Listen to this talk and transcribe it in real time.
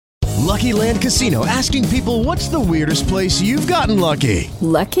Lucky Land Casino, asking people, what's the weirdest place you've gotten lucky?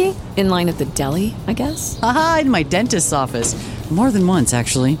 Lucky? In line at the deli, I guess? Aha, in my dentist's office. More than once,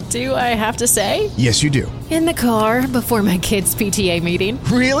 actually. Do I have to say? Yes, you do. In the car before my kids' PTA meeting.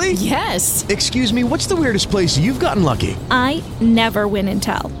 Really? Yes. Excuse me, what's the weirdest place you've gotten lucky? I never win and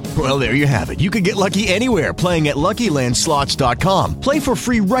tell. Well, there you have it. You can get lucky anywhere, playing at LuckyLandSlots.com. Play for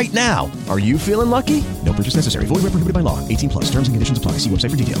free right now. Are you feeling lucky? No purchase necessary. Void where prohibited by law. 18 plus. Terms and conditions apply. See website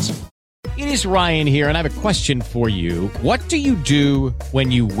for details. It is Ryan here, and I have a question for you. What do you do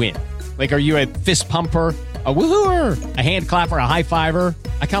when you win? Like, are you a fist pumper, a woohooer, a hand clapper, a high fiver?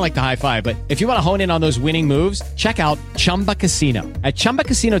 I kind of like the high five, but if you want to hone in on those winning moves, check out Chumba Casino. At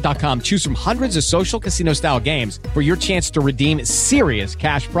ChumbaCasino.com, choose from hundreds of social casino style games for your chance to redeem serious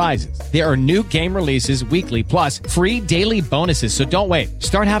cash prizes. There are new game releases weekly, plus free daily bonuses. So don't wait.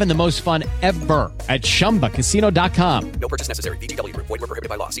 Start having the most fun ever at ChumbaCasino.com. No purchase necessary. VGW. Void where prohibited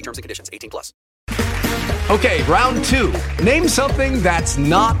by law. See terms and conditions. 18 plus. Okay, round two. Name something that's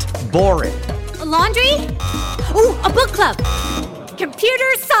not boring. A laundry? Ooh, a book club. Computer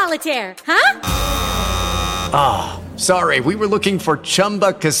solitaire, huh? Ah, sorry. We were looking for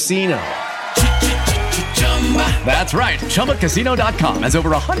Chumba Casino. That's right. ChumbaCasino.com has over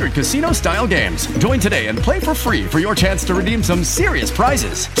 100 casino-style games. Join today and play for free for your chance to redeem some serious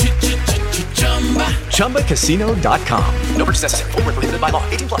prizes. ChumbaCasino.com. No purchase necessary. Void where prohibited by law.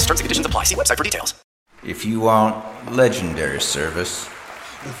 18 plus. Terms and conditions apply. See website for details. If you want legendary service,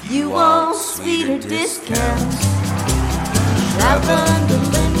 if you want sweeter discounts, shop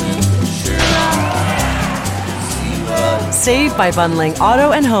unlimited insurance. Save by bundling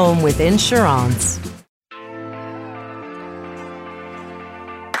auto and home with Insurance.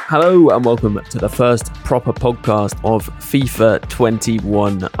 Hello and welcome to the first proper podcast of FIFA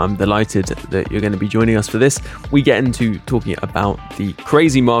 21. I'm delighted that you're going to be joining us for this. We get into talking about the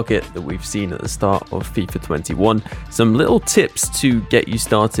crazy market that we've seen at the start of FIFA 21, some little tips to get you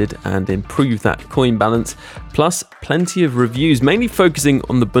started and improve that coin balance, plus plenty of reviews, mainly focusing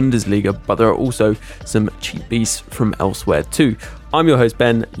on the Bundesliga, but there are also some cheap beasts from elsewhere too. I'm your host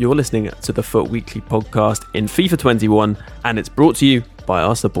Ben, you're listening to the FUT Weekly podcast in FIFA 21, and it's brought to you by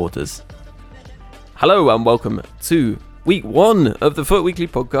our supporters. Hello and welcome to week one of the FUT Weekly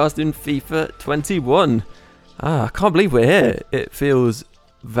podcast in FIFA 21. I can't believe we're here. It feels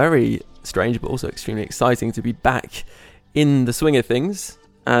very strange but also extremely exciting to be back in the swing of things.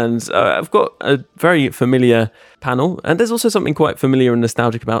 And I've got a very familiar panel, and there's also something quite familiar and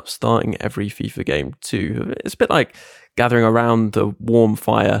nostalgic about starting every FIFA game too. It's a bit like gathering around a warm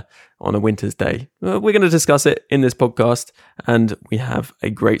fire on a winter's day. We're going to discuss it in this podcast, and we have a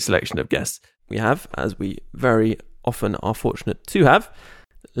great selection of guests. We have, as we very often are fortunate to have,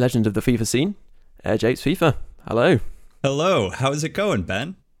 legend of the FIFA scene, Air Japes FIFA. Hello. Hello. How's it going,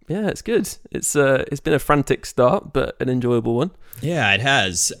 Ben? Yeah, it's good. It's been a frantic start, but an enjoyable one. Yeah, it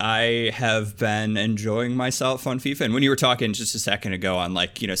has. I have been enjoying myself on FIFA. And when you were talking just a second ago on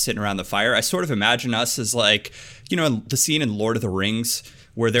sitting around the fire, I sort of imagine us as the scene in Lord of the Rings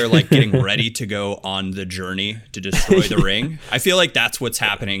where they're getting ready to go on the journey to destroy the ring. I feel like that's what's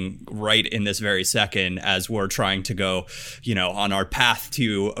happening right in this very second as we're trying to go, on our path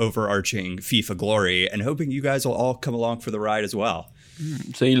to overarching FIFA glory, and hoping you guys will all come along for the ride as well.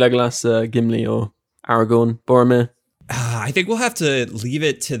 So you Legolas, Gimli, or Aragorn, Boromir? I think we'll have to leave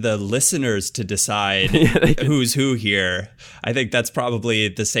it to the listeners to decide who's who here. I think that's probably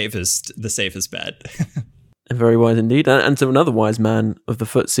the safest bet. Very wise indeed. And to another wise man of the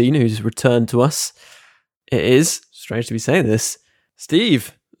FUT scene who's returned to us, it is, strange to be saying this,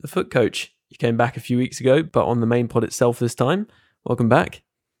 Steve, the FUT coach. You came back a few weeks ago, but on the main pod itself this time. Welcome back.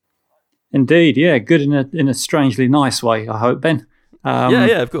 Indeed, yeah. Good in a strangely nice way, I hope, Ben.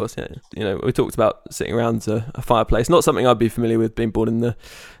 Yeah, of course. Yeah. We talked about sitting around a fireplace. Not something I'd be familiar with, being born in the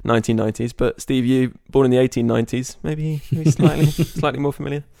 1990s. But Steve, you born in the 1890s, maybe slightly more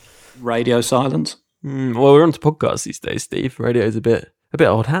familiar. Radio silence. Well, we're on to podcasts these days, Steve. Radio is a bit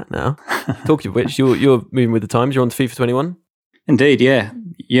old hat now. Talking of which, you're moving with the times. You're on to FIFA 21. Indeed, yeah.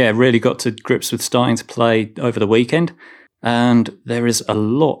 Really got to grips with starting to play over the weekend, and there is a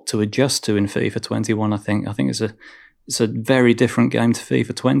lot to adjust to in FIFA 21. I think it's a very different game to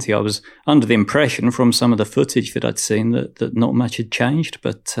FIFA 20. I was under the impression from some of the footage that I'd seen that not much had changed,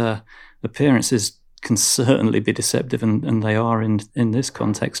 but appearances can certainly be deceptive, and they are in this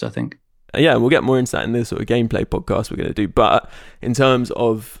context, I think. Yeah, we'll get more into that in this sort of gameplay podcast we're going to do. But in terms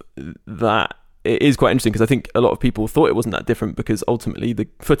of that it is quite interesting because I think a lot of people thought it wasn't that different because ultimately the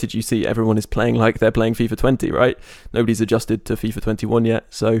footage you see, everyone is playing like they're playing FIFA 20, right? Nobody's adjusted to FIFA 21 yet,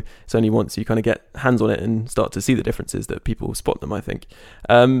 so it's only once you kind of get hands on it and start to see the differences that people spot them, I think.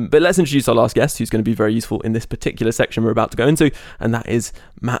 But let's introduce our last guest, who's going to be very useful in this particular section we're about to go into, and that is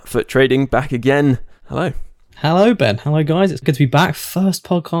Matt FUT Trading, back again. Hello. Hello, Ben. Hello, guys. It's good to be back. First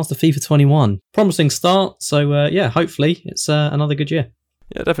podcast of FIFA 21. Promising start. So, hopefully it's another good year.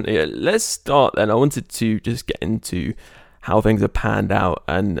 Yeah, definitely. Let's start then. I wanted to just get into how things have panned out.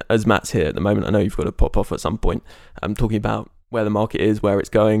 And as Matt's here at the moment, I know you've got to pop off at some point. I'm talking about where the market is, where it's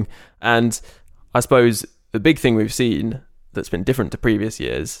going. And I suppose the big thing we've seen that's been different to previous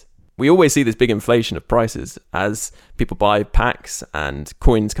years, we always see this big inflation of prices as people buy packs and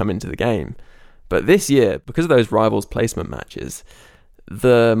coins come into the game. But this year, because of those rivals placement matches,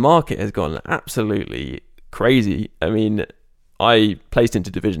 the market has gone absolutely crazy. I mean, I placed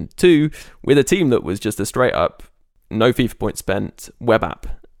into Division 2 with a team that was just a straight up, no FIFA points spent, web app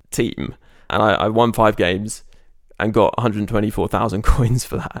team. And I won 5 games and got 124,000 coins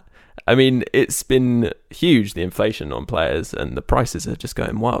for that. I mean, it's been huge, the inflation on players, and the prices are just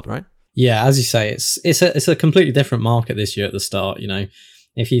going wild, right? Yeah, as you say, it's a completely different market this year at the start. You know,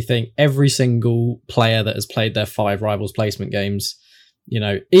 if you think every single player that has played their 5 rivals placement games, you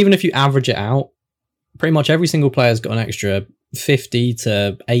know, even if you average it out, pretty much every single player's got an extra 50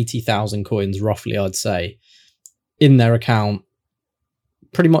 to 80,000 coins, roughly, I'd say, in their account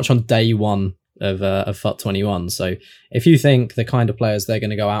pretty much on day one of FUT 21. So if you think the kind of players they're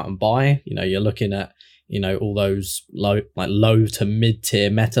going to go out and buy, you know, you're looking at, you know, all those low to mid-tier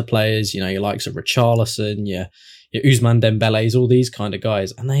meta players, you know, your likes of Richarlison, your Ousmane Dembele's, all these kind of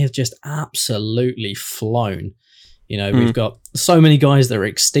guys, and they have just absolutely flown. You know, we've got so many guys that are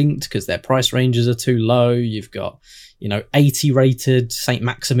extinct because their price ranges are too low. You've got, you know, 80 rated St.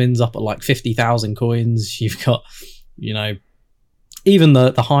 Maximin's up at like 50,000 coins. You've got, you know, even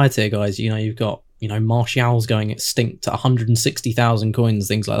the higher tier guys, you know, you've got, you know, Martial's going extinct to 160,000 coins,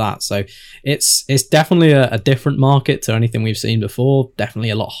 things like that. So it's definitely a different market to anything we've seen before.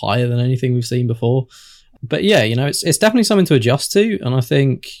 Definitely a lot higher than anything we've seen before. But yeah, you know, it's definitely something to adjust to. And I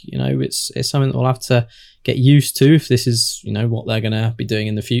think, you know, it's something that we'll have to get used to if this is, you know, what they're going to be doing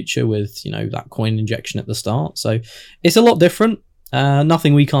in the future with, you know, that coin injection at the start. So it's a lot different.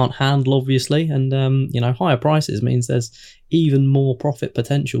 Nothing we can't handle, obviously. And, you know, higher prices means there's even more profit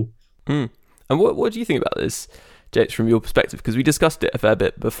potential. And what do you think about this, Jakes, from your perspective? Because we discussed it a fair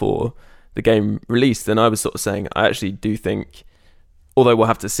bit before the game released, and I was sort of saying I actually do think, although we'll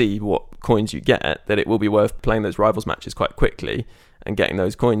have to see what coins you get, that it will be worth playing those rivals matches quite quickly and getting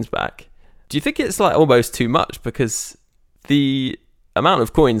those coins back. Do you think it's like almost too much? Because the amount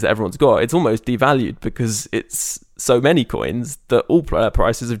of coins that everyone's got, it's almost devalued because it's so many coins that all player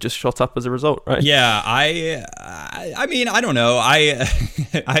prices have just shot up as a result, right? Yeah, I mean, I don't know.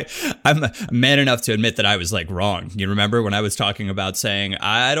 I'm man enough to admit that I was like wrong. You remember when I was talking about saying,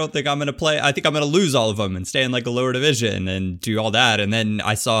 I don't think I'm going to play, I think I'm going to lose all of them and stay in like a lower division and do all that. And then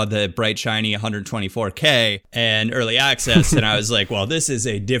I saw the bright, shiny 124K and early access. And I was like, well, this is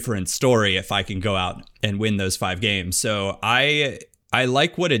a different story if I can go out and win those 5 games. So I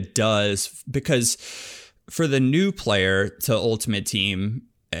like what it does because for the new player to Ultimate Team,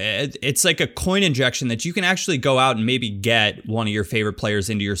 it's like a coin injection that you can actually go out and maybe get one of your favorite players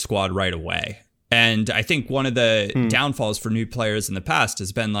into your squad right away. And I think one of the downfalls for new players in the past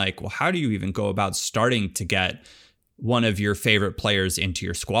has been like, well, how do you even go about starting to get one of your favorite players into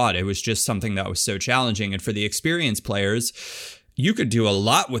your squad? It was just something that was so challenging. And for the experienced players, you could do a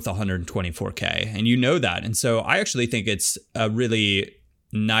lot with 124K, and you know that. And so I actually think it's a really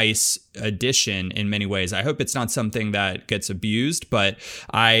nice addition in many ways. I hope it's not something that gets abused, but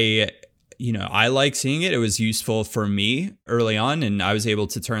I like seeing it. It was useful for me early on, and I was able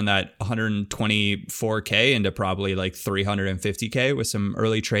to turn that 124K into probably like 350K with some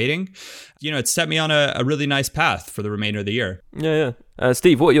early trading. You know, it set me on a really nice path for the remainder of the year. Yeah.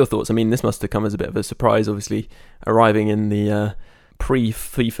 Steve, what are your thoughts? I mean, this must have come as a bit of a surprise, obviously, arriving in the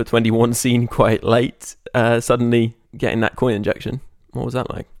pre-FIFA 21 scene quite late, suddenly getting that coin injection. What was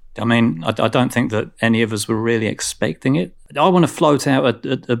that like? I mean, I don't think that any of us were really expecting it. I want to float out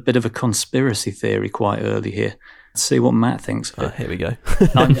a bit of a conspiracy theory quite early here. See what Matt thinks of it. Here we go.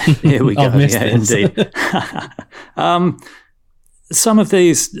 Here we go. Yeah, indeed. Some of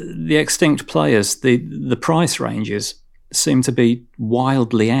the extinct players, the price ranges seem to be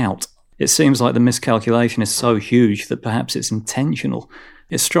wildly out. It seems like the miscalculation is so huge that perhaps it's intentional.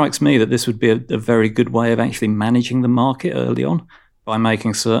 It strikes me that this would be a very good way of actually managing the market early on. By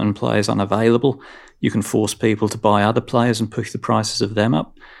making certain players unavailable, you can force people to buy other players and push the prices of them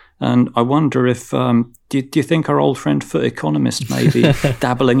up. And I wonder if, do you think our old friend FUT Economist may be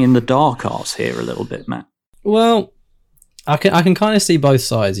dabbling in the dark arts here a little bit, Matt? Well, I can kind of see both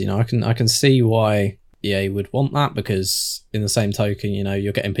sides. I can see why EA would want that, because in the same token,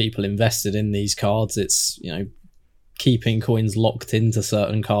 you're getting people invested in these cards. It's, keeping coins locked into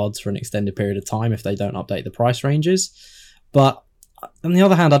certain cards for an extended period of time if they don't update the price ranges. But on the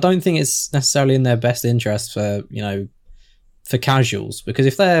other hand, I don't think it's necessarily in their best interest for, for casuals, because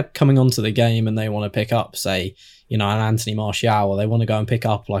if they're coming onto the game and they want to pick up, say, an Anthony Martial, or they want to go and pick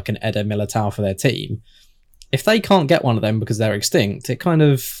up like an Eder Militao for their team, if they can't get one of them because they're extinct,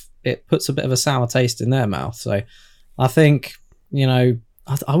 it puts a bit of a sour taste in their mouth. So I think, I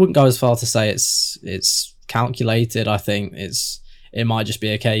wouldn't go as far to say it's calculated. I think it might just be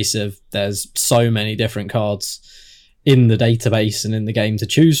a case of there's so many different cards in the database and in the game to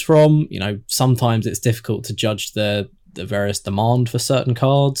choose from. Sometimes it's difficult to judge the various demand for certain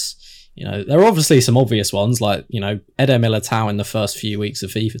cards. There are obviously some obvious ones, like, Eder Militao in the first few weeks of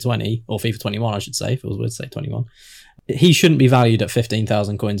FIFA 20, or FIFA 21, I should say, if it was weird to say 21. He shouldn't be valued at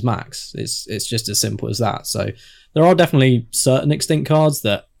 15,000 coins max. It's just as simple as that. So there are definitely certain extinct cards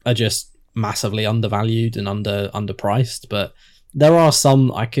that are just massively undervalued and underpriced, but there are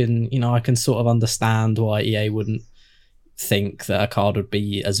some I can sort of understand why EA wouldn't think that a card would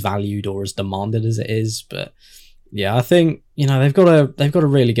be as valued or as demanded as it is. But yeah, I think they've got to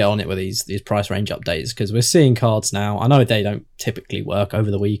really get on it with these price range updates, because we're seeing cards now. I know they don't typically work over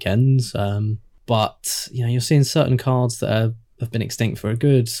the weekends, but you're seeing certain cards that have been extinct for a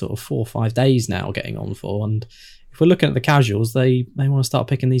good sort of 4 or 5 days now, getting on for. And if we're looking at the casuals, they want to start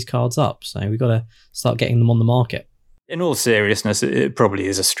picking these cards up. So we've got to start getting them on the market. In all seriousness, it probably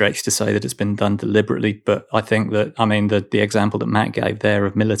is a stretch to say that it's been done deliberately, but I think that, the example that Matt gave there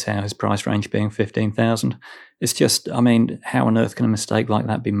of Militao, his price range being 15,000, it's just, how on earth can a mistake like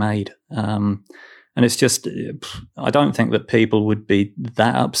that be made? And it's just, I don't think that people would be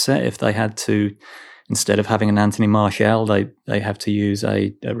that upset if they had to, instead of having an Anthony Martial, they have to use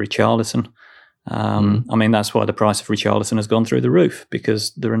a Richarlison. That's why the price of Richarlison has gone through the roof,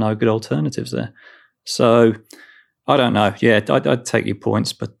 because there are no good alternatives there. So I don't know. Yeah, I'd take your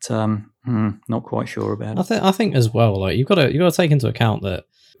points, but not quite sure about it. I think as well, like you've got to take into account that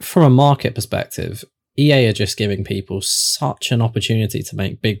from a market perspective, EA are just giving people such an opportunity to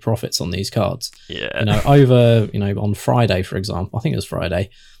make big profits on these cards. Yeah. On Friday, for example, I think it was Friday,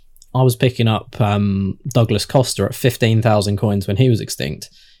 I was picking up Douglas Costa at 15,000 coins when he was extinct.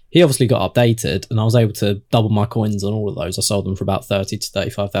 He obviously got updated, and I was able to double my coins on all of those. I sold them for about 30 to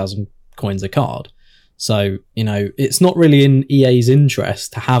 35,000 coins a card. So, it's not really in EA's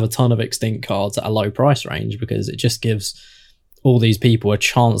interest to have a ton of extinct cards at a low price range, because it just gives all these people a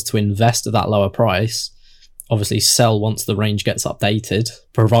chance to invest at that lower price, obviously sell once the range gets updated,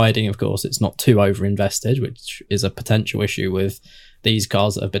 providing, of course, it's not too over-invested, which is a potential issue with these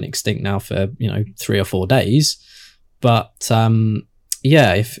cards that have been extinct now for, 3 or 4 days. But,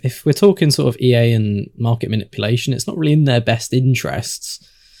 if we're talking sort of EA and market manipulation, it's not really in their best interests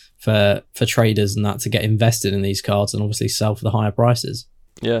for traders and that to get invested in these cards and obviously sell for the higher prices.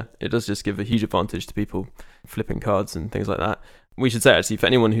 Yeah, it does just give a huge advantage to people flipping cards and things like that. We should say, actually, for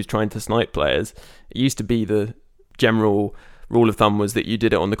anyone who's trying to snipe players, it used to be the general rule of thumb was that you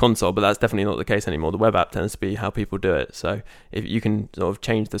did it on the console, but that's definitely not the case anymore. The web app tends to be how people do it. So if you can sort of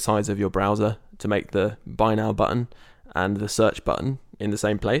change the size of your browser to make the buy now button and the search button in the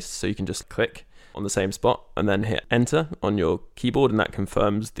same place, so you can just click on the same spot and then hit enter on your keyboard, and that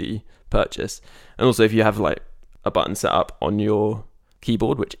confirms the purchase. And also, if you have like a button set up on your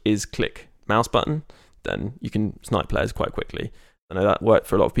keyboard which is click mouse button, then you can snipe players quite quickly. I know that worked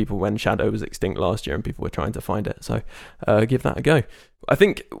for a lot of people when Shadow was extinct last year and people were trying to find it, so give that a go. I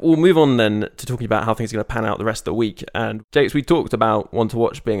think we'll move on then to talking about how things are going to pan out the rest of the week. And Jakes, we talked about One to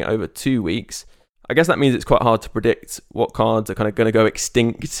Watch being over 2 weeks. I guess that means it's quite hard to predict what cards are kind of going to go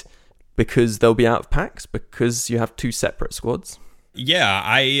extinct because they'll be out of packs, because you have 2 separate squads. Yeah,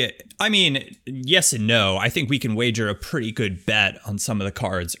 I mean, yes and no. I think we can wager a pretty good bet on some of the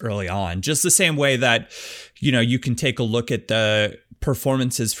cards early on, just the same way that, you can take a look at the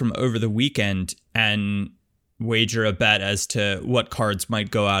performances from over the weekend and wager a bet as to what cards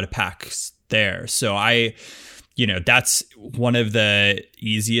might go out of packs there. So that's one of the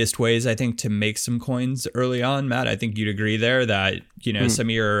easiest ways, I think, to make some coins early on. Matt, I think you'd agree there that, some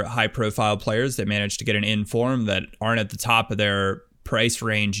of your high profile players that manage to get an in-form that aren't at the top of their price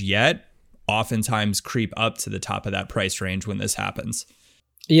range yet, oftentimes creep up to the top of that price range when this happens.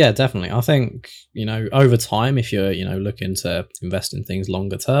 Yeah, definitely. I think, over time, if you're, looking to invest in things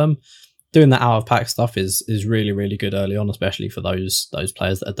longer term, doing that out of pack stuff is really, really good early on, especially for those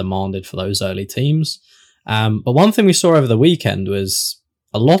players that are demanded for those early teams. But one thing we saw over the weekend was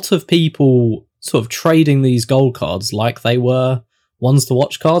a lot of people sort of trading these gold cards like they were ones to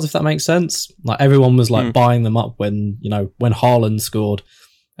watch cards, if that makes sense. Like everyone was like buying them up when Haaland scored,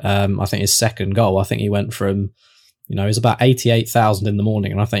 I think his second goal. I think he went from, it was about 88,000 in the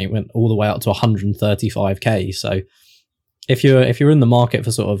morning, and I think it went all the way up to 135k. So if you're in the market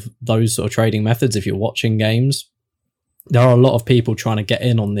for sort of those sort of trading methods, if you're watching games, there are a lot of people trying to get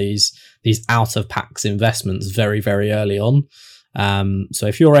in on these out of packs investments very, very early on. So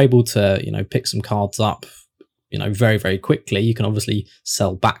if you're able to, pick some cards up, very, very quickly, you can obviously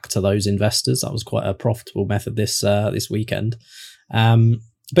sell back to those investors. That was quite a profitable method this weekend.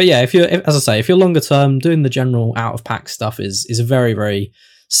 But yeah, if you're longer term, doing the general out of pack stuff is a very, very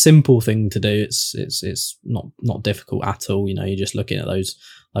simple thing to do. It's not difficult at all. You're just looking at those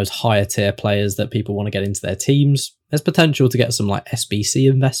higher tier players that people want to get into their teams. There's potential to get some like SBC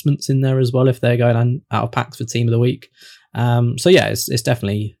investments in there as well if they're going out of packs for team of the week. So yeah, it's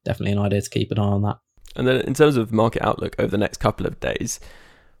definitely an idea to keep an eye on that. And then in terms of market outlook over the next couple of days,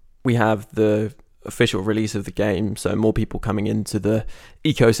 we have the official release of the game, so more people coming into the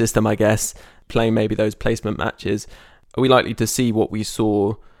ecosystem, I guess, playing maybe those placement matches. Are we likely to see what we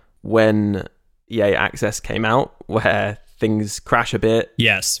saw when EA Access came out, where things crash a bit?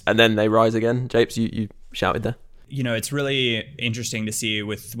 Yes. And then they rise again? Japes, you shouted there. It's really interesting to see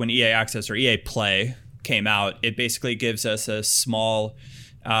with when EA Access or EA Play came out, it basically gives us a small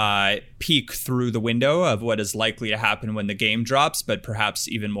peek through the window of what is likely to happen when the game drops, but perhaps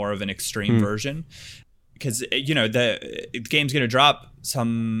even more of an extreme version. Because, the game's going to drop.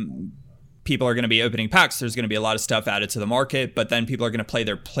 Some people are going to be opening packs. There's going to be a lot of stuff added to the market, but then people are going to play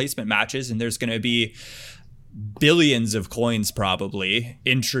their placement matches, and there's going to be billions of coins probably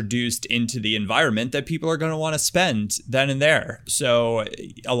introduced into the environment that people are going to want to spend then and there. So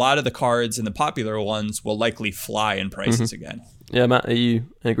a lot of the cards and the popular ones will likely fly in prices again. Yeah, Matt, are you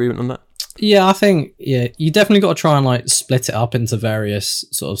in agreement on that? Yeah, I think you definitely got to try and like split it up into various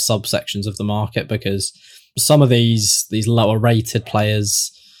sort of subsections of the market, because some of these lower rated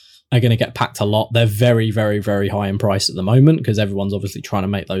players are going to get packed a lot. They're very, very, very high in price at the moment because everyone's obviously trying to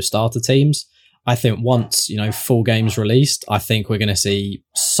make those starter teams. I think once, full game's released, I think we're going to see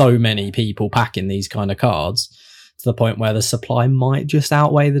so many people packing these kind of cards to the point where the supply might just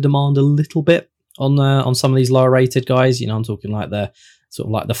outweigh the demand a little bit on some of these lower rated guys. I'm talking like the sort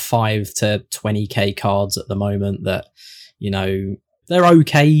of like the 5 to 20k cards at the moment that, they're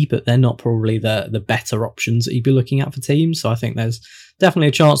okay, but they're not probably the better options that you'd be looking at for teams. So I think there's definitely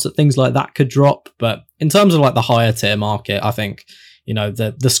a chance that things like that could drop. But in terms of like the higher tier market, I think,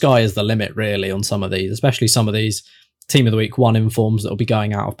 the sky is the limit really on some of these, especially some of these team of the week 1 informs that will be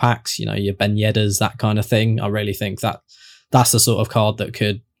going out of packs, your Ben Yedders, that kind of thing. I really think that's the sort of card that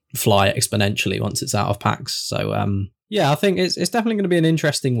could fly exponentially once it's out of packs. So I think it's definitely going to be an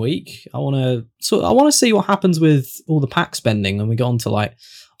interesting week. I want to see what happens with all the pack spending when we get on to like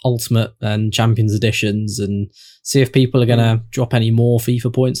Ultimate and Champions editions, and see if people are going to drop any more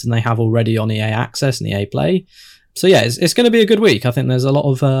FIFA points than they have already on EA Access and EA Play. So yeah, it's going to be a good week. I think there's a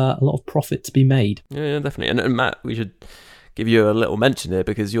lot of profit to be made. Yeah, definitely. And Matt, we should give you a little mention here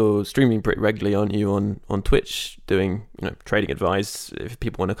because you're streaming pretty regularly, aren't you, on Twitch, doing trading advice. If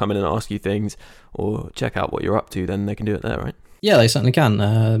people want to come in and ask you things or check out what you're up to, then they can do it there, right? Yeah, they certainly can.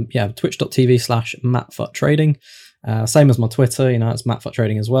 twitch.tv/MattFutTrading. Same as my Twitter, it's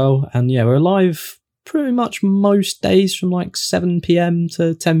MattFutTrading as well. And yeah, we're live pretty much most days from like 7 p.m.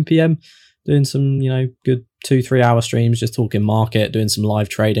 to 10 p.m. doing some, good 2-3 hour streams, just talking market, doing some live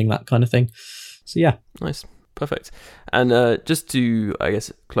trading, that kind of thing. So yeah. Nice. Perfect. And just to, I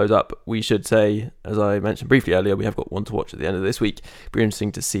guess, close up, we should say, as I mentioned briefly earlier, we have got one to watch at the end of this week. It'll be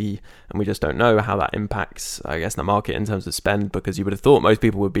interesting to see, and we just don't know how that impacts, I guess, the market in terms of spend, because you would have thought most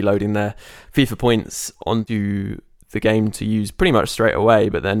people would be loading their FIFA points onto the game to use pretty much straight away,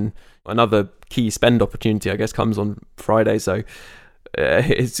 but then another key spend opportunity, I guess, comes on Friday. So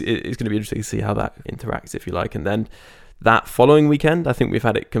it's going to be interesting to see how that interacts, if you like. And then that following weekend, I think we've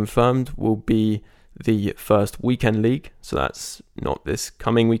had it confirmed, will be the first weekend league. So that's not this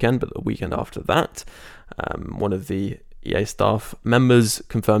coming weekend, but the weekend after that. One of the EA staff members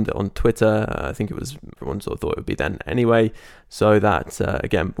confirmed it on Twitter. I think everyone sort of thought it would be then anyway. So that,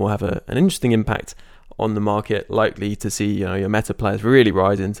 again, will have an interesting impact on the market, likely to see, your meta players really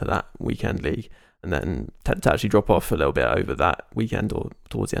rise into that weekend league and then tend to actually drop off a little bit over that weekend or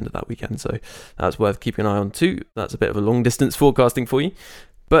towards the end of that weekend. So that's worth keeping an eye on too. That's a bit of a long distance forecasting for you.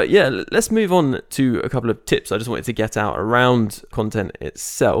 But yeah, let's move on to a couple of tips I just wanted to get out around content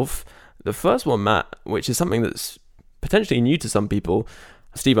itself. The first one, Matt, which is something that's potentially new to some people,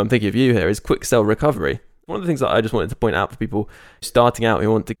 Steve, I'm thinking of you here, is quick sell recovery. One of the things that I just wanted to point out for people starting out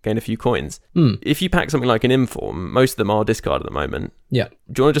who want to gain a few coins, if you pack something like an Inform, most of them are discard at the moment. Yeah.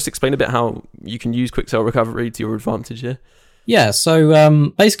 Do you want to just explain a bit how you can use quick sell recovery to your advantage here? Yeah,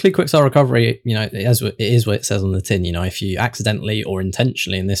 so basically quick sell recovery, it is what it says on the tin. If you accidentally or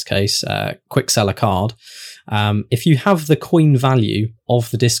intentionally, in this case, quick sell a card, if you have the coin value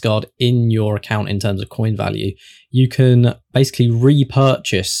of the discard in your account in terms of coin value, you can basically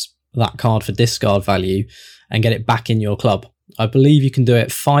repurchase that card for discard value and get it back in your club. I believe you can do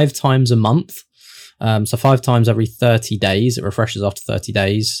it 5 times a month. So 5 times every 30 days. It refreshes after 30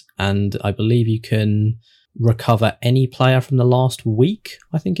 days. And I believe you can recover any player from the last week,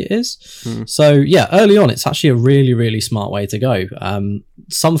 I think it is. So yeah, early on, it's actually a really, really smart way to go.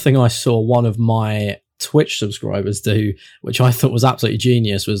 Something I saw one of my Twitch subscribers do, which I thought was absolutely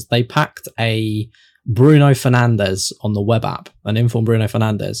genius, was they packed a Bruno Fernandes on the web app, an Inform Bruno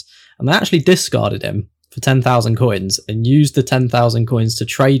Fernandes, and they actually discarded him for 10,000 coins and used the 10,000 coins to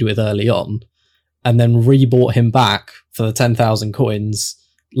trade with early on, and then rebought him back for the 10,000 coins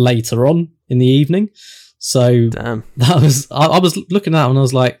later on in the evening. So damn, that was, I was looking at it and I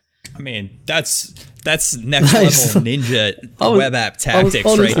was like, I mean, that's next level ninja web app tactics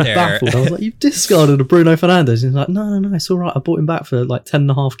right there. Baffled. I was like, you discarded a Bruno Fernandes. And he's like, no, it's all right. I bought him back for like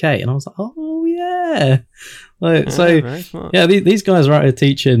 10.5k. And I was like, oh yeah. These guys are out here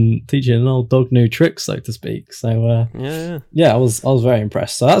teaching an old dog new tricks, so to speak. So I was very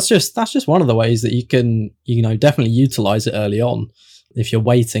impressed. So that's just one of the ways that you can definitely utilize it early on. If you're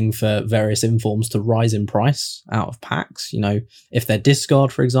waiting for various Informs to rise in price out of packs, if they're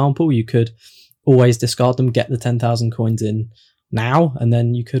discard, for example, you could always discard them, get the 10,000 coins in now, and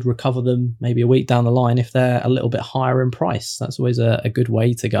then you could recover them maybe a week down the line if they're a little bit higher in price. That's always a good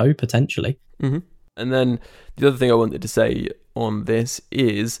way to go, potentially. Mm-hmm. And then the other thing I wanted to say on this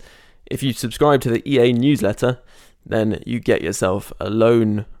is if you subscribe to the EA newsletter, then you get yourself a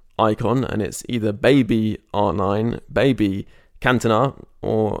loan icon, and it's either Baby R9, Baby Cantona,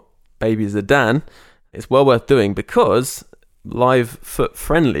 or Baby Zidane. It's well worth doing because live FUT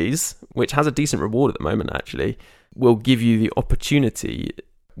friendlies, which has a decent reward at the moment actually, will give you the opportunity,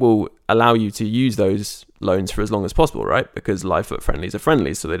 will allow you to use those loans for as long as possible, right? Because live FUT friendlies are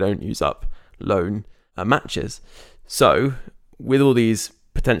friendlies, so they don't use up loan matches. So with all these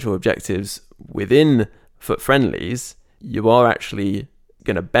potential objectives within FUT friendlies, you are actually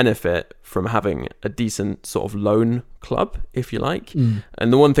going to benefit from having a decent sort of loan club, if you like.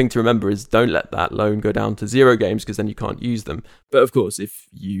 And the one thing to remember is don't let that loan go down to 0 games, because then you can't use them. But of course, if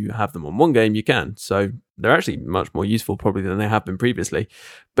you have them on 1 game, you can. So they're actually much more useful probably than they have been previously.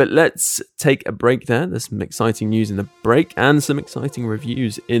 But let's take a break there. There's some exciting news in the break and some exciting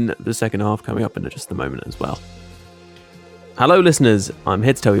reviews in the second half coming up in just a moment as well. Hello listeners, I'm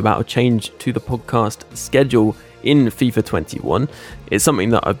here to tell you about a change to the podcast schedule in FIFA 21. It's something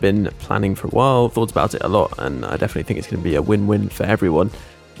that I've been planning for a while, thought about it a lot, and I definitely think it's going to be a win-win for everyone.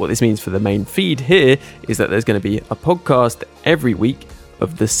 What this means for the main feed here is that there's going to be a podcast every week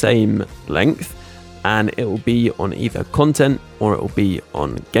of the same length, and it will be on either content or it will be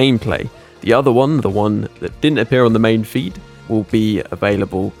on gameplay. The other one, the one that didn't appear on the main feed, will be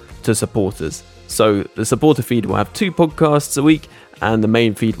available to supporters. So the supporter feed will have 2 podcasts a week, and the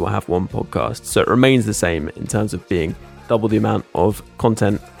main feed will have 1 podcast. So it remains the same in terms of being double the amount of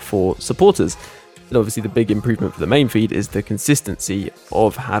content for supporters. And obviously the big improvement for the main feed is the consistency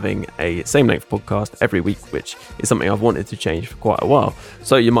of having a same length podcast every week, which is something I've wanted to change for quite a while.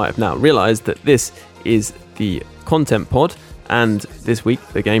 So you might have now realized that this is the content pod, and this week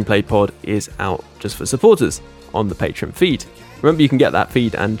the gameplay pod is out just for supporters on the Patreon feed. Remember, you can get that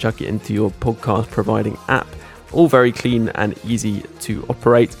feed and chuck it into your podcast providing app. All very clean and easy to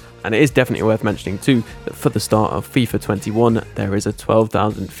operate. And it is definitely worth mentioning too that for the start of FIFA 21, there is a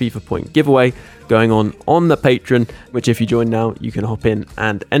 12,000 FIFA point giveaway going on the Patreon, which if you join now, you can hop in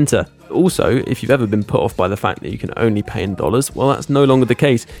and enter. Also, if you've ever been put off by the fact that you can only pay in dollars, well, that's no longer the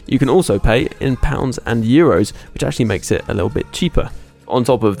case. You can also pay in pounds and euros, which actually makes it a little bit cheaper. On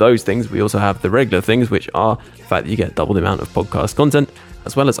top of those things, we also have the regular things, which are the fact that you get double the amount of podcast content,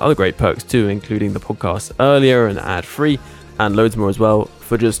 as well as other great perks too, including the podcast earlier and ad-free, and loads more as well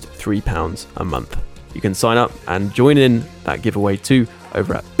for just £3 a month. You can sign up and join in that giveaway too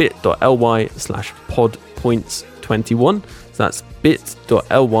over at bit.ly/podpoints21. So that's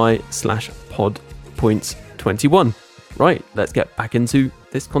bit.ly/podpoints21. Right, let's get back into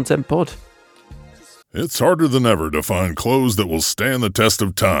this content pod. It's harder than ever to find clothes that will stand the test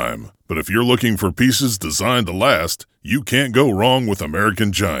of time. But if you're looking for pieces designed to last, you can't go wrong with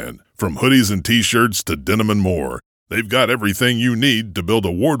American Giant. From hoodies and t-shirts to denim and more, they've got everything you need to build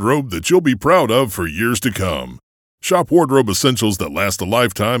a wardrobe that you'll be proud of for years to come. Shop wardrobe essentials that last a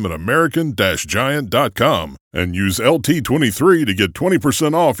lifetime at American-Giant.com and use LT23 to get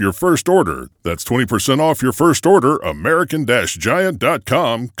 20% off your first order. That's 20% off your first order,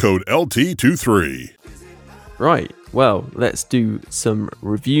 American-Giant.com, code LT23. Right, well, let's do some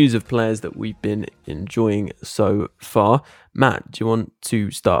reviews of players that we've been enjoying so far. Matt, do you want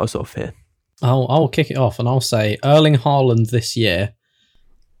to start us off here? I'll kick it off and I'll say Erling Haaland this year.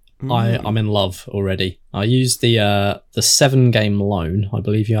 I'm in love already. I used the 7-game loan. I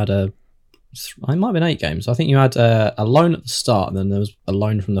believe you had it might have been 8 games. I think you had a loan at the start, and then there was a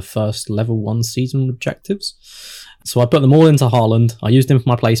loan from the first level 1 season objectives. So I put them all into Haaland. I used him for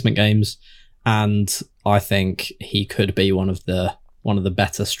my placement games, and I think he could be one of the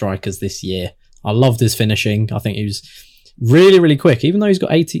better strikers this year. I loved his finishing. I think he was really, really quick. Even though he's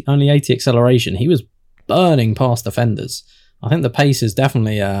got only 80 acceleration, he was burning past defenders. I think the pace is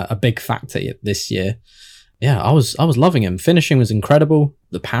definitely a big factor this year. Yeah, I was loving him. Finishing was incredible.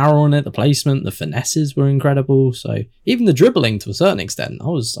 The power on it, the placement, the finesses were incredible. So even the dribbling to a certain extent, I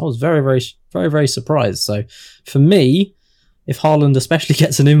was very, very, very, very surprised. So for me, if Haaland especially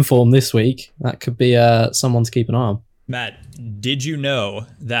gets an inform this week, that could be someone to keep an eye on. Matt, did you know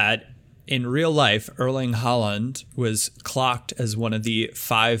that in real life, Erling Haaland was clocked as one of the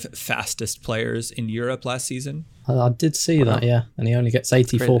 5 fastest players in Europe last season? I did see that, yeah. And he only gets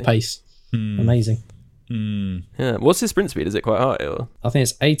 84 pace. Amazing. Yeah. What's his sprint speed? Is it quite high? Or? I think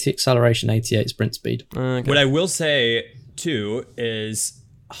it's 80 acceleration, 88 sprint speed. Okay. What I will say, too, is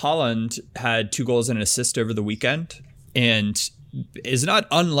Haaland had 2 goals and an assist over the weekend and is not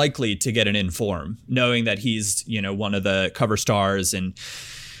unlikely to get an inform, knowing that he's, one of the cover stars, and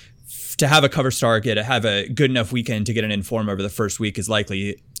to have a cover star have a good enough weekend to get an inform over the first week is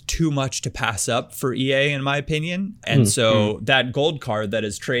likely too much to pass up for EA, in my opinion. And so that gold card that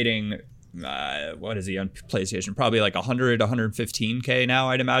is trading, what is he on PlayStation? Probably like 100, 115K now,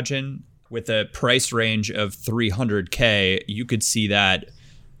 I'd imagine. With a price range of 300K, you could see that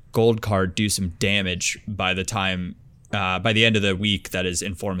gold card do some damage by the end of the week that his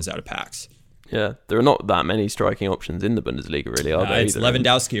inform is out of packs. Yeah, there are not that many striking options in the Bundesliga, really, are there? It's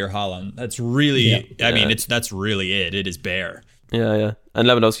Lewandowski or Haaland. That's really, that's really it. It is bare. Yeah. And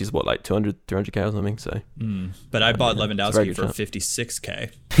Lewandowski's what, like 200, 300K or something? So. But I bought Lewandowski for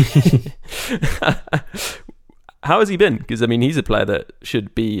 56K. How has he been? Because, I mean, he's a player that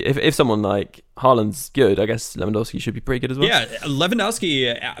should be... If someone like Haaland's good, I guess Lewandowski should be pretty good as well. Yeah,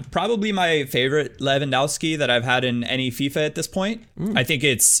 Lewandowski, probably my favorite Lewandowski that I've had in any FIFA at this point. I think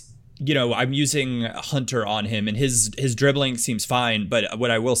it's, I'm using Hunter on him, and his dribbling seems fine. But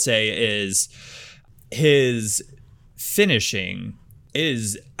what I will say is his finishing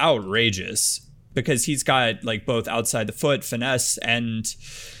is outrageous, because he's got like both outside the foot finesse, and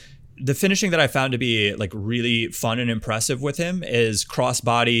the finishing that I found to be like really fun and impressive with him is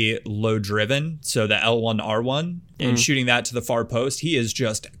crossbody low driven. So the L1 R1 and shooting that to the far post. He is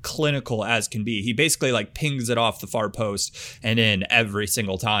just clinical as can be. He basically like pings it off the far post and in every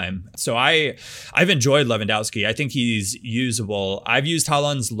single time. So I've enjoyed Lewandowski. I think he's usable. I've used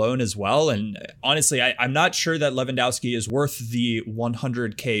Haaland's loan as well. And honestly, I'm not sure that Lewandowski is worth the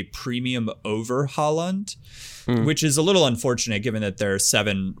 100K premium over Haaland, which is a little unfortunate given that they're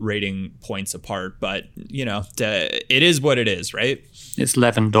 7 rating points apart. But, it is what it is, right? It's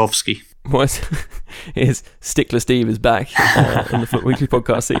Lewandowski. What is Stickler Steve is back on the FUT Weekly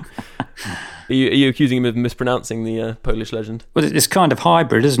podcast scene. Are you accusing him of mispronouncing the Polish legend? Well, it's kind of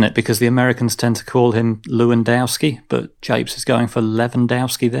hybrid, isn't it? Because the Americans tend to call him Lewandowski, but Japes is going for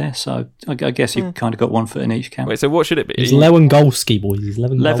Lewandowski there. So I guess you've kind of got one foot in each camp. Wait, so what should it be? It's Lewandowski, boys. He's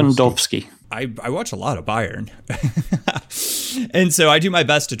Lewandowski. Lewandowski. I watch a lot of Bayern. And so I do my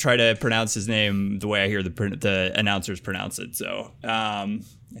best to try to pronounce his name the way I hear the announcers pronounce it. So I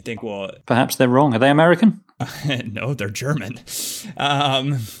think perhaps they're wrong. Are they American? No, they're German.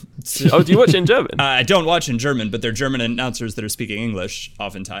 Do you watch in German? I don't watch in German, but they're German announcers that are speaking English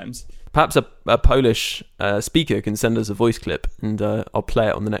oftentimes. Perhaps a Polish speaker can send us a voice clip, and I'll play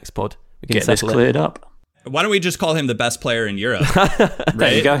it on the next pod. We can get this cleared up. Why don't we just call him the best player in Europe? Right?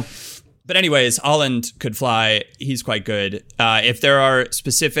 There you go. But anyways, Haaland could fly. He's quite good. If there are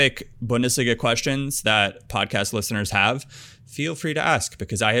specific Bundesliga questions that podcast listeners have, feel free to ask,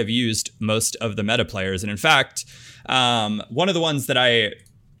 because I have used most of the meta players. And in fact, one of the ones that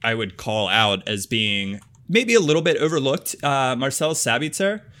I would call out as being maybe a little bit overlooked, Marcel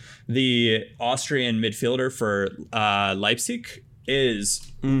Sabitzer, the Austrian midfielder for Leipzig,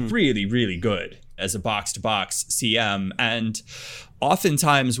 is really, really good. as a box-to-box CM, and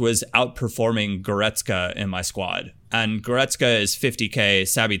oftentimes was outperforming Goretzka in my squad. And Goretzka is 50k,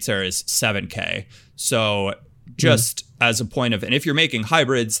 Sabitzer is 7k. So just as a point of, and if you're making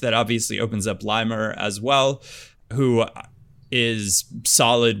hybrids, that obviously opens up Leimer as well, who is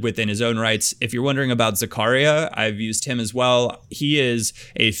solid within his own rights. If you're wondering about Zakaria, I've used him as well. He is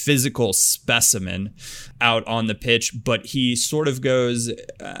a physical specimen out on the pitch, but he sort of goes,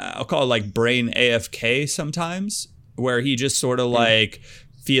 I'll call it like brain AFK sometimes, where he just sort of like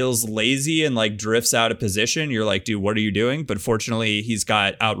feels lazy and like drifts out of position. You're like, dude, what are you doing? But fortunately, he's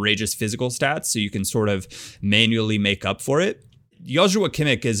got outrageous physical stats, so you can sort of manually make up for it. Joshua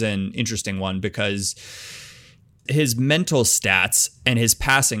Kimmich is an interesting one because his mental stats and his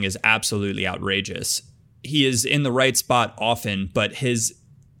passing is absolutely outrageous. He is in the right spot often, but his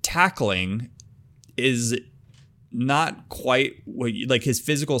tackling is not quite what, like his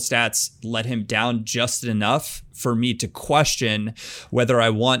physical stats let him down just enough for me to question whether I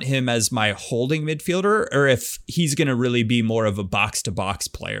want him as my holding midfielder or if he's going to really be more of a box-to-box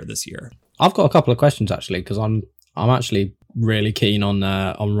player this year. I've got a couple of questions actually, because I'm actually really keen on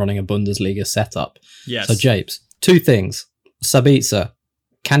running a Bundesliga setup. Yes. So Japes, two things. Sabitzer,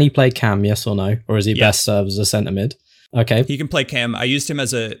 can he play cam, yes or no? Or is he best served as a centre mid? Okay. He can play cam. I used him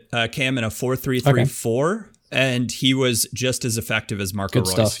as a cam in a 4-3-3-4. And he was just as effective as Marco Reus.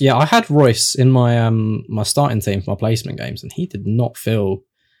 Good stuff. Yeah, I had Reus in my my starting team for my placement games, and he did not feel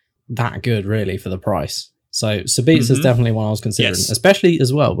that good, really, for the price. So Sabitzer is definitely one I was considering, especially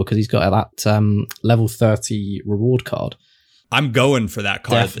as well because he's got that level 30 reward card. I'm going for that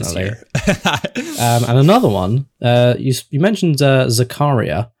card this year. And another one, you mentioned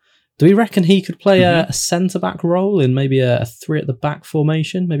Zakaria. Do we reckon he could play a centre-back role in maybe a three at the back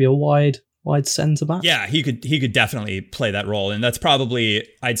formation, maybe a wide centre back? Yeah, he could definitely play that role, and that's probably,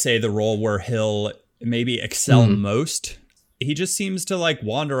 I'd say, the role where he'll maybe excel most. He just seems to like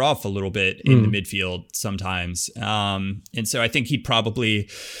wander off a little bit in the midfield sometimes, and so I think he'd probably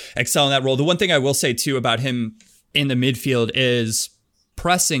excel in that role. The one thing I will say too about him in the midfield is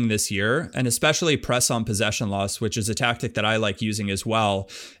pressing this year, and especially press on possession loss, which is a tactic that I like using as well.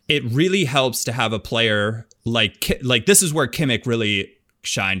 It really helps to have a player like this is where Kimmich really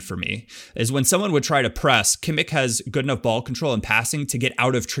shined for me, is when someone would try to press, Kimmich has good enough ball control and passing to get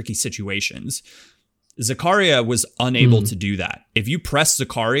out of tricky situations. Zakaria was unable to do that. If you press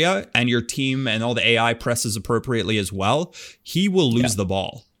Zakaria and your team and all the AI presses appropriately as well, he will lose the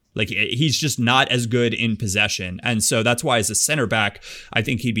ball. Like, he's just not as good in possession. And so that's why as a center back, I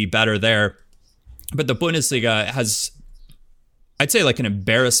think he'd be better there. But the Bundesliga has, I'd say, like an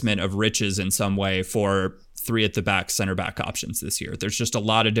embarrassment of riches in some way for three at the back center back options this year. There's just a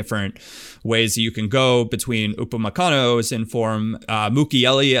lot of different ways you can go between Upamecano is in form,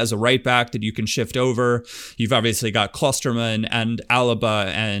 Mukiele as a right back that you can shift over. You've obviously got Klosterman and Alaba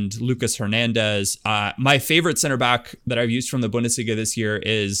and Lucas Hernandez. My favorite center back that I've used from the Bundesliga this year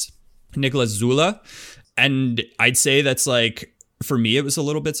is Niklas Zula. And I'd say that's like, for me, it was a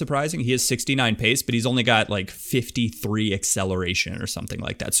little bit surprising. He has 69 pace, but he's only got like 53 acceleration or something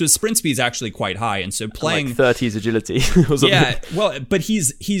like that. So his sprint speed is actually quite high. And so playing like 30's agility. Yeah, well, but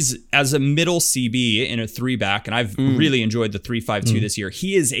he's as a middle CB in a 3-back, and I've really enjoyed the 3-5-2 this year.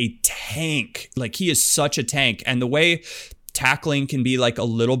 He is a tank. Like, he is such a tank. And the way tackling can be like a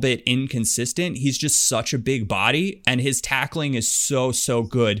little bit inconsistent, he's just such a big body, and his tackling is so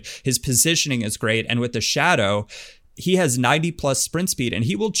good. His positioning is great. And with the shadow, he has 90 plus sprint speed, and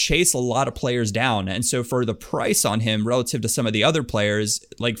he will chase a lot of players down. And so for the price on him relative to some of the other players,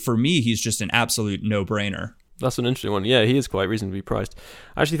 like for me, he's just an absolute no-brainer. That's an interesting one. Yeah, he is quite reasonably priced.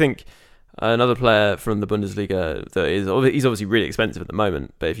 I actually think another player from the Bundesliga that is, he's obviously really expensive at the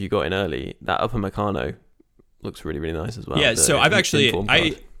moment, but if you got in early, that Upamecano looks really, really nice as well. Yeah, so I've actually,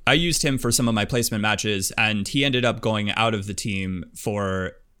 I used him for some of my placement matches, and he ended up going out of the team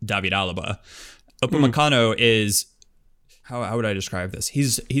for David Alaba. Upamecano is, how would I describe this?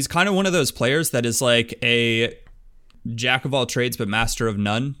 He's kind of one of those players that is like a jack of all trades but master of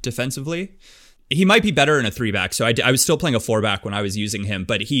none defensively. He might be better in a 3-back. So I was still playing a 4-back when I was using him,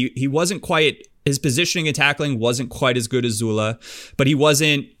 but he wasn't quite, his positioning and tackling wasn't quite as good as Zula, but he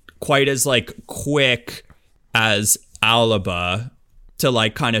wasn't quite as like quick as Alaba to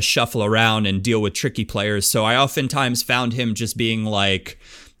like kind of shuffle around and deal with tricky players. So I oftentimes found him just being like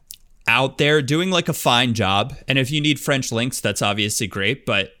out there doing like a fine job. And if you need French links, that's obviously great,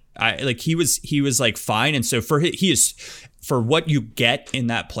 but he was like fine. And so for what you get in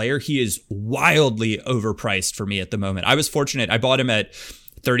that player, he is wildly overpriced for me at the moment. I was fortunate. I bought him at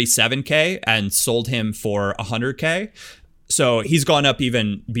 37K and sold him for 100K. So he's gone up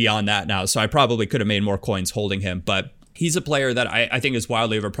even beyond that now. So I probably could have made more coins holding him, but he's a player that I think is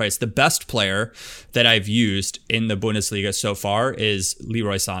wildly overpriced. The best player that I've used in the Bundesliga so far is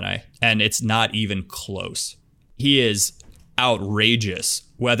Leroy Sané, and it's not even close. He is outrageous,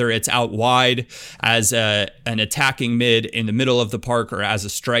 whether it's out wide as an attacking mid in the middle of the park or as a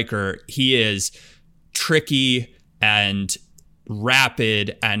striker. He is tricky and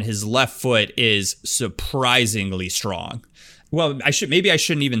rapid, and his left foot is surprisingly strong. Well, I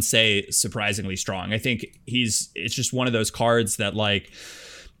shouldn't even say surprisingly strong. I think it's just one of those cards that, like,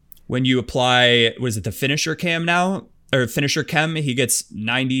 when you apply, was it the finisher cam now? Or finisher chem, he gets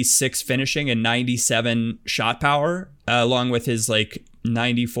 96 finishing and 97 shot power, along with his like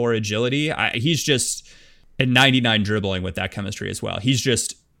 94 agility. He's just, and 99 dribbling with that chemistry as well. He's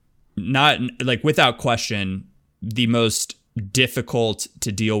just not, like, without question, the most difficult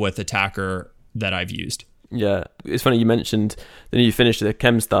to deal with attacker that I've used. Yeah, it's funny you mentioned the new finisher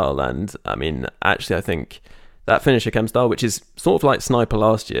chem style, and I mean, actually, I think that finisher chem style, which is sort of like Sniper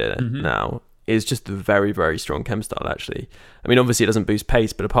last year now, is just a very, very strong chem style, actually. I mean, obviously it doesn't boost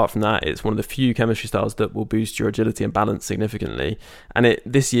pace, but apart from that, it's one of the few chemistry styles that will boost your agility and balance significantly. And it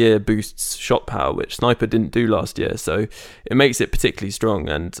this year boosts shot power, which Sniper didn't do last year, so it makes it particularly strong.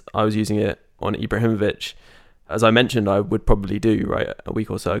 And I was using it on Ibrahimovic, as I mentioned I would probably do, right, a week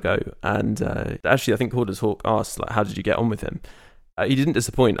or so ago. And actually, I think Hoarders Hawk asked, like, how did you get on with him? He didn't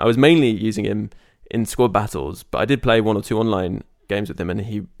disappoint. I was mainly using him in squad battles, but I did play one or two online games with him, and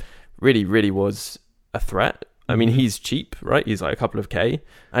he really, really was a threat. I mean, he's cheap, right? He's like a couple of K,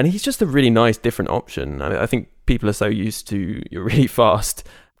 and he's just a really nice, different option. I think people are so used to you're really fast,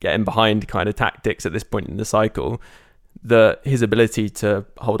 getting behind kind of tactics at this point in the cycle, that his ability to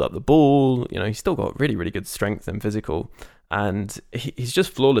hold up the ball, you know, he's still got really, really good strength and physical, and he's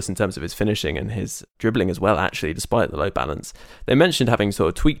just flawless in terms of his finishing and his dribbling as well, actually, despite the low balance. They mentioned having sort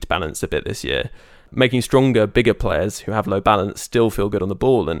of tweaked balance a bit this year, making stronger, bigger players who have low balance still feel good on the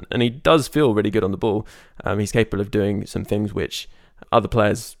ball. And he does feel really good on the ball. He's capable of doing some things which other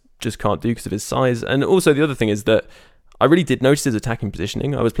players just can't do because of his size. And also the other thing is that I really did notice his attacking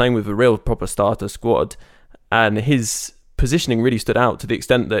positioning. I was playing with a real proper starter squad, and his positioning really stood out to the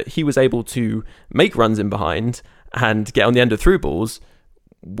extent that he was able to make runs in behind and get on the end of through balls,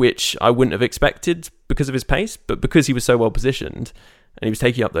 which I wouldn't have expected because of his pace, but because he was so well positioned and he was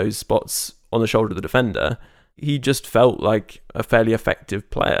taking up those spots on the shoulder of the defender, he just felt like a fairly effective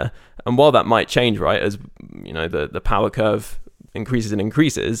player. And while that might change, right, as you know, the power curve increases and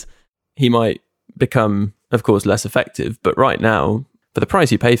increases, he might become, of course, less effective. But right now, for the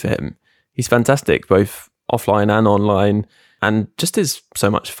price you pay for him, he's fantastic, both offline and online, and just is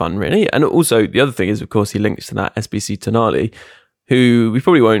so much fun, really. And also, the other thing is, of course, he links to that SBC Tonali, who we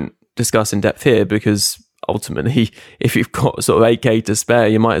probably won't discuss in depth here, because ultimately, if you've got sort of 8k to spare,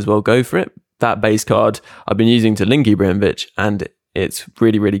 you might as well go for it. That base card I've been using to link Ibrahimovic, and it's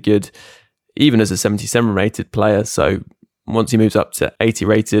really, really good, even as a 77 rated player. So once he moves up to 80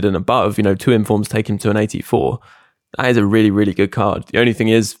 rated and above, you know, 2 informs take him to an 84. That is a really, really good card. The only thing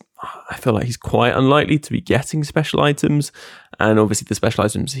is, I feel like he's quite unlikely to be getting special items. And obviously the special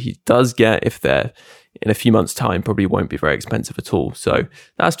items he does get, if they're in a few months' time, probably won't be very expensive at all. So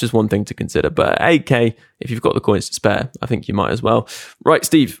that's just one thing to consider. But 8k, if you've got the coins to spare, I think you might as well. Right,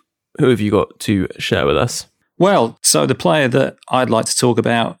 Steve, who have you got to share with us? Well, so the player that I'd like to talk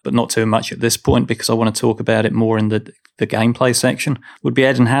about, but not too much at this point because I want to talk about it more in the gameplay section, would be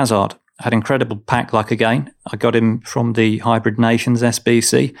Eden Hazard. Had incredible pack luck again. I got him from the Hybrid Nations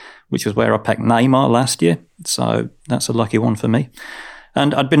SBC, which was where I packed Neymar last year. So that's a lucky one for me.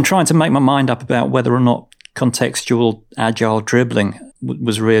 And I'd been trying to make my mind up about whether or not contextual agile dribbling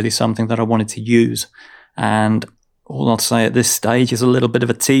was really something that I wanted to use. And all I'll say at this stage is a little bit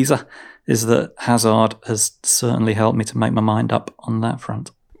of a teaser, is that Hazard has certainly helped me to make my mind up on that front.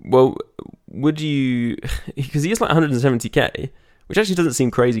 Well, would you... Because he is like 170k, which actually doesn't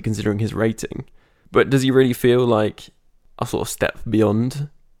seem crazy considering his rating. But does he really feel like a sort of step beyond?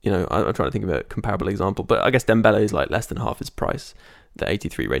 You know, I'm trying to think of a comparable example, but I guess Dembele is like less than half his price, the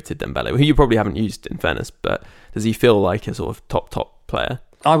 83 rated Dembele, who you probably haven't used in fairness, but does he feel like a sort of top player?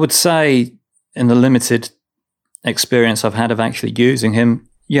 I would say in the limited experience I've had of actually using him,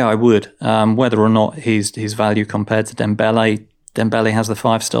 yeah, I would. Whether or not his value compared to Dembele has the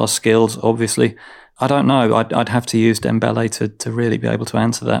 5-star skills, obviously. I don't know. I'd have to use Dembele to really be able to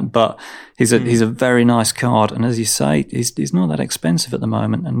answer that. But he's a very nice card, and as you say, he's not that expensive at the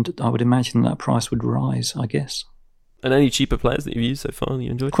moment, and I would imagine that price would rise, I guess. And any cheaper players that you've used so far that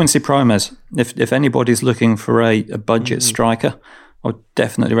you enjoyed? Quincy Promes. If anybody's looking for a budget striker, I would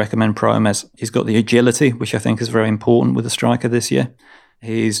definitely recommend Promes. He's got the agility, which I think is very important with a striker this year.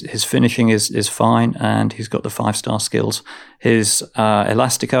 His finishing is fine, and he's got the 5-star skills. His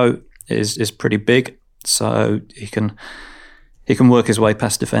Elastico is pretty big, so he can work his way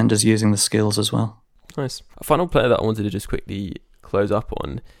past defenders using the skills as well. Nice. A final player that I wanted to just quickly close up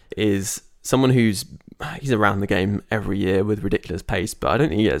on is someone he's around the game every year with ridiculous pace, but I don't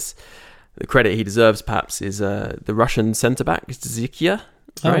think he has the credit he deserves. Perhaps is the Russian centre back Zikia.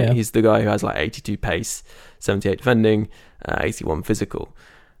 Right? Oh, yeah. He's the guy who has like 82 pace, 78 defending, 81 physical.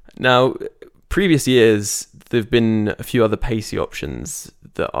 Now, previous years, there have been a few other pacey options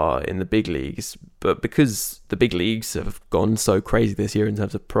that are in the big leagues, but because the big leagues have gone so crazy this year in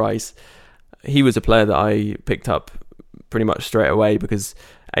terms of price, he was a player that I picked up pretty much straight away because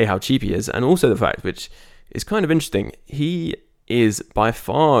A, how cheap he is, and also the fact, which is kind of interesting, he is by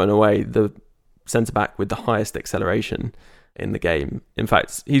far and away the centre-back with the highest acceleration in the game. In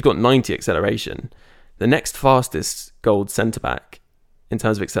fact, he's got 90 acceleration. The next fastest gold centre-back in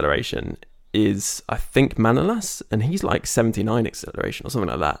terms of acceleration is, I think, Manolas, and he's like 79 acceleration or something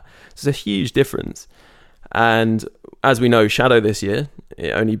like that. So it's a huge difference. And as we know, Shadow this year,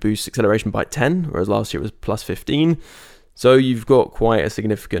 it only boosts acceleration by 10, whereas last year it was plus 15. So you've got quite a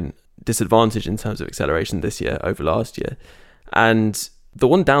significant disadvantage in terms of acceleration this year over last year. And the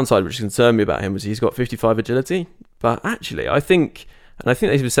one downside which concerned me about him was he's got 55 agility. But actually, I think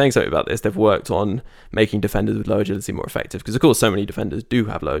they were saying something about this, they've worked on making defenders with low agility more effective. Because, of course, so many defenders do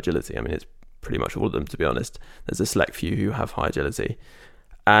have low agility. I mean, it's pretty much all of them, to be honest. There's a select few who have high agility.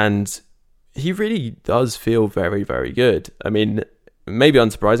 And he really does feel very, very good. I mean, maybe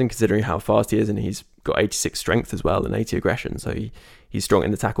unsurprising considering how fast he is, and he's got 86 strength as well and 80 aggression. So he's strong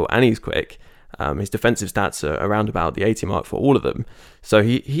in the tackle and he's quick. His defensive stats are around about the 80 mark for all of them. So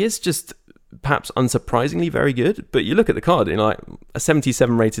he is just perhaps unsurprisingly very good. But you look at the card, and like a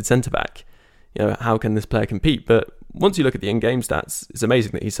 77 rated centre-back, you know, how can this player compete? But once you look at the in-game stats, it's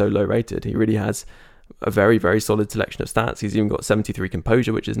amazing that he's so low rated. He really has a very, very solid selection of stats. He's even got 73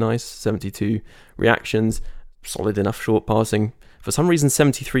 composure, which is nice, 72 reactions, solid enough short passing. For some reason,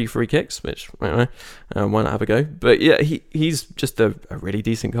 73 free kicks, which, I don't know, why not have a go? But yeah, he's just a really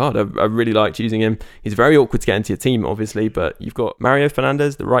decent card. I really liked using him. He's very awkward to get into your team, obviously, but you've got Mario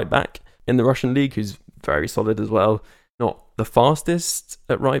Fernandez, the right back in the Russian league, who's very solid as well. Not the fastest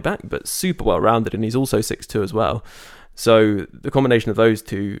at right back, but super well rounded, and he's also 6'2" as well. So the combination of those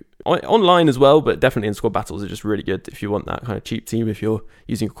two, online as well, but definitely in squad battles, are just really good if you want that kind of cheap team, if you're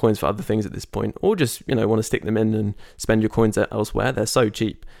using your coins for other things at this point, or just, you know, want to stick them in and spend your coins elsewhere. They're so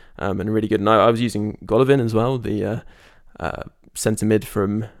cheap and really good. And I was using Golovin as well, the centre mid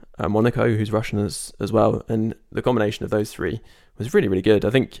from Monaco, who's Russian as well. And the combination of those three was really, really good. I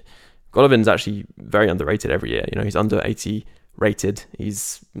think Golovin's actually very underrated every year. You know, he's under 80 rated.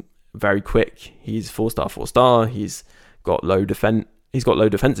 He's very quick. He's 4-star. He's got low defensive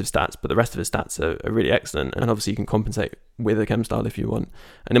stats, but the rest of his stats are really excellent. And obviously you can compensate with a chem style if you want.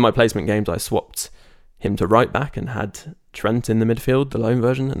 And in my placement games, I swapped him to right back and had Trent in the midfield, the loan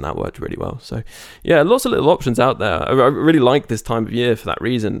version, and that worked really well. So yeah, lots of little options out there. I really like this time of year for that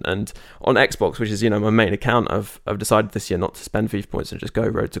reason. And on Xbox, which is, you know, my main account, I've decided this year not to spend FIFA points and just go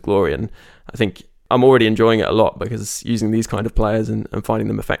Road to Glory. And I think I'm already enjoying it a lot because using these kind of players and finding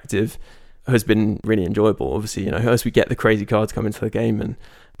them effective has been really enjoyable. Obviously, you know, as we get the crazy cards come into the game and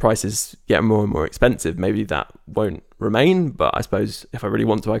prices get more and more expensive, maybe that won't remain, but I suppose if I really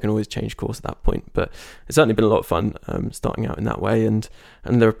want to, I can always change course at that point. But it's certainly been a lot of fun starting out in that way, and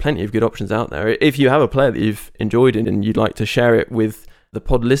there are plenty of good options out there. If you have a player that you've enjoyed and you'd like to share it with the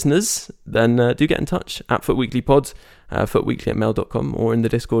pod listeners, then do get in touch at FUTWeeklyPod, futweekly@mail.com, or in the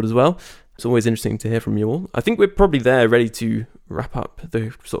Discord as well. It's always interesting to hear from you all. I think we're probably there ready to wrap up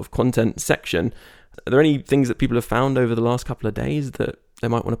the sort of content section. Are there any things that people have found over the last couple of days that they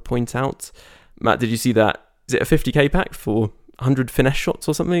might want to point out? Matt, did you see that? Is it a 50k pack for 100 finesse shots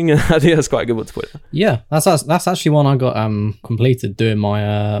or something? I think that's quite a good one to put. Yeah, that's actually one I got completed doing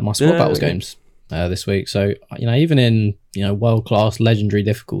my my squad battles games this week. So, you know, even in, you know, world class legendary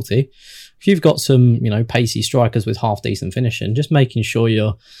difficulty, if you've got some, you know, pacey strikers with half decent finishing, just making sure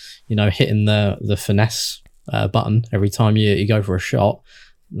you're, you know, hitting the finesse button every time you go for a shot,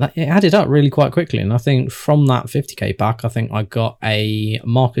 it added up really quite quickly. And I think from that 50k pack, I think I got a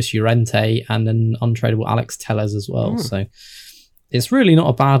Marcus Llorente and an untradeable Alex Telles as well. So it's really not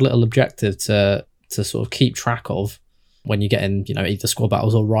a bad little objective to sort of keep track of when you're getting, you know, either squad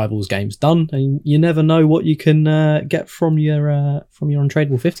battles or rivals games done. And you never know what you can get from your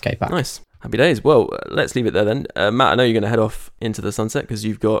untradeable 50k pack. Nice. Happy days. Well, let's leave it there then. Matt, I know you're going to head off into the sunset because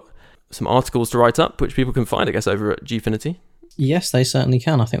you've got some articles to write up, which people can find, I guess, over at Gfinity. Yes, they certainly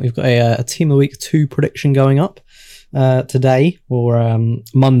can. I think we've got a Team of the Week 2 prediction going up today or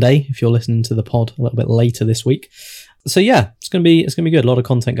Monday if you're listening to the pod a little bit later this week. So yeah, it's gonna be good. A lot of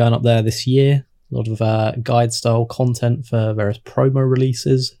content going up there this year. A lot of guide style content for various promo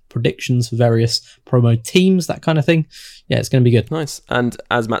releases, predictions for various promo teams, that kind of thing. Yeah, it's going to be good. Nice. And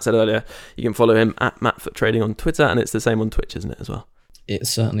as Matt said earlier, you can follow him at MattFoot Trading on Twitter, and it's the same on Twitch, isn't it, as well? It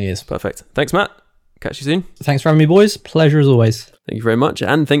certainly is. Perfect. Thanks, Matt. Catch you soon. Thanks for having me, boys. Pleasure as always. Thank you very much.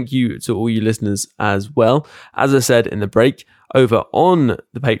 And thank you to all you listeners as well. As I said in the break, over on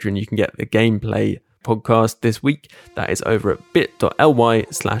the Patreon, you can get the gameplay podcast this week. That is over at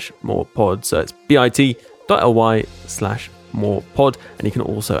bit.ly/morepod. So it's bit.ly/morepod. And you can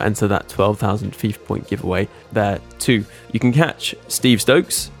also enter that 12,000 FIFA point giveaway there too. You can catch Steve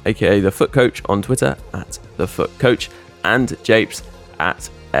Stokes, aka the FUT Coach, on Twitter at the FUT Coach, and Japes at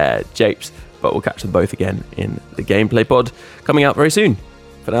Japes. But we'll catch them both again in the gameplay pod coming out very soon.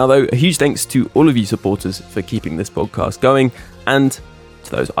 For now, though, a huge thanks to all of you supporters for keeping this podcast going, and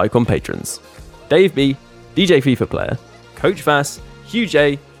to those icon patrons: Dave B, DJ FIFA Player, Coach Vass, Hugh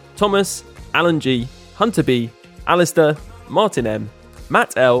J, Thomas, Alan G, Hunter B, Alistair, Martin M,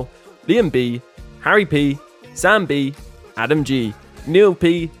 Matt L, Liam B, Harry P, Sam B, Adam G, Neil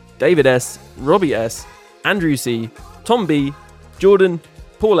P, David S, Robbie S, Andrew C, Tom B, Jordan,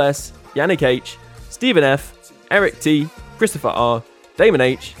 Paul S, Yannick H, Stephen F, Eric T, Christopher R, Damon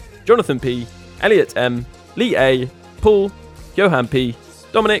H, Jonathan P, Elliot M, Lee A, Paul, Johan P,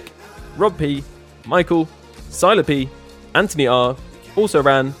 Dominic, Rob P, Michael, Siler P, Anthony R, Also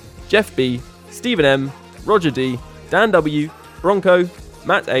Ran, Jeff B, Stephen M, Roger D, Dan W, Bronco,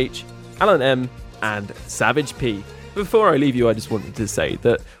 Matt H, Alan M, and Savage P. Before I leave you, I just wanted to say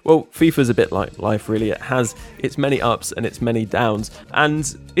that, well, FIFA's a bit like life, really. It has its many ups and its many downs.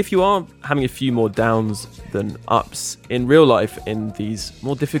 And if you are having a few more downs than ups in real life in these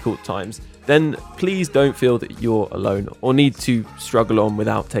more difficult times, then please don't feel that you're alone or need to struggle on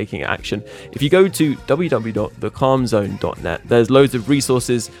without taking action. If you go to www.thecalmzone.net, there's loads of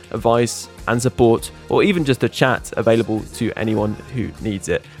resources, advice and support, or even just a chat available to anyone who needs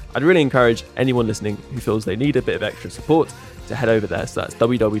it. I'd really encourage anyone listening who feels they need a bit of extra support to head over there. So that's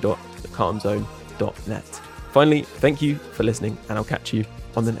www.thecalmzone.net. Finally, thank you for listening, and I'll catch you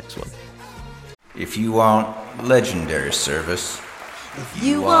on the next one. If you want legendary service, if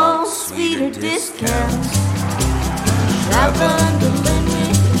you want sweeter discounts, shop under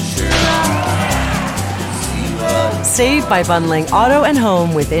limit insurance. Save by bundling auto and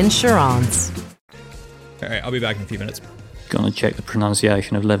home with insurance. All right, I'll be back in a few minutes. Gonna check the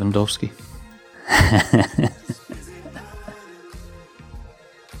pronunciation of Lewandowski.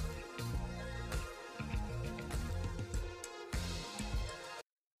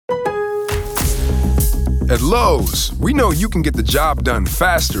 At Lowe's, we know you can get the job done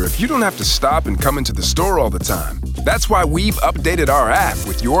faster if you don't have to stop and come into the store all the time. That's why we've updated our app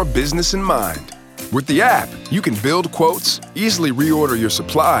with your business in mind. With the app, you can build quotes, easily reorder your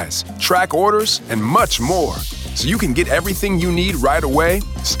supplies, track orders, and much more. So you can get everything you need right away,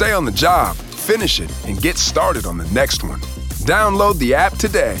 stay on the job, finish it, and get started on the next one. Download the app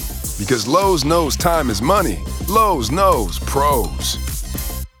today, because Lowe's knows time is money. Lowe's knows pros.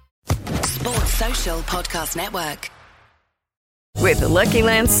 Sports Social Podcast Network. With the Lucky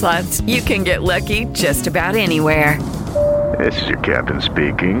Land Slots, you can get lucky just about anywhere. This is your captain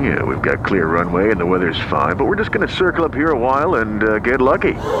speaking. We've got clear runway and the weather's fine, but we're just going to circle up here a while and get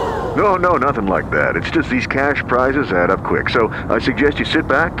lucky. No, nothing like that. It's just these cash prizes add up quick. So I suggest you sit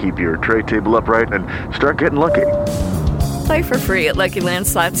back, keep your tray table upright, and start getting lucky. Play for free at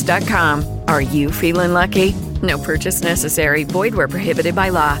LuckyLandSlots.com. Are you feeling lucky? No purchase necessary. Void where prohibited by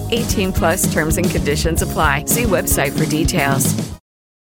law. 18+ terms and conditions apply. See website for details.